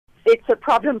it's a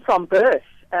problem from birth.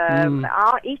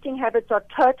 Our eating habits are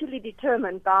totally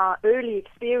determined by our early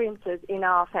experiences in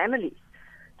our families.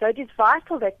 So it is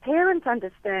vital that parents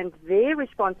understand their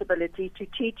responsibility to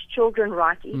teach children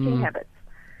right eating habits.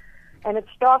 And it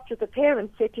starts with the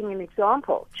parents setting an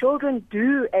example. Children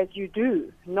do as you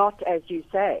do, not as you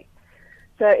say.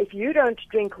 So if you don't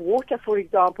drink water, for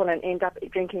example, and end up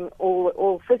drinking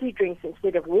all fizzy drinks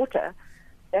instead of water,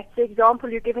 that's the example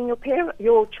you're giving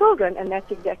your children, and that's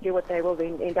exactly what they will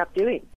then end up doing.